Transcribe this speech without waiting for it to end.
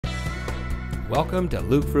Welcome to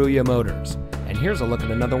Luke Fruia Motors, and here's a look at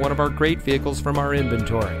another one of our great vehicles from our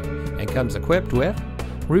inventory, and comes equipped with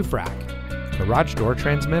roof rack, garage door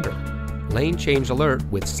transmitter, lane change alert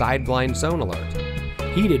with side blind zone alert,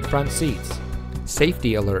 heated front seats,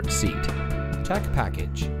 safety alert seat, tech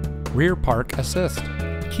package, rear park assist,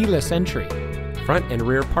 keyless entry, front and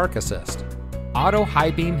rear park assist, auto high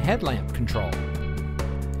beam headlamp control.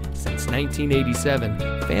 Since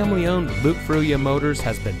 1987, family-owned Luke Fruia Motors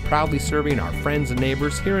has been proudly serving our friends and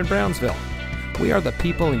neighbors here in Brownsville. We are the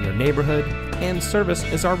people in your neighborhood, and service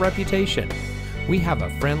is our reputation. We have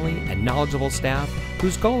a friendly and knowledgeable staff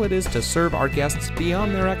whose goal it is to serve our guests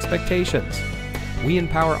beyond their expectations. We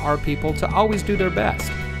empower our people to always do their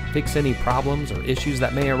best, fix any problems or issues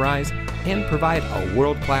that may arise, and provide a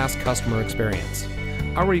world-class customer experience.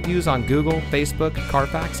 Our reviews on Google, Facebook,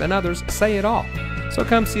 Carfax, and others say it all. So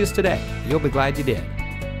come see us today. You'll be glad you did.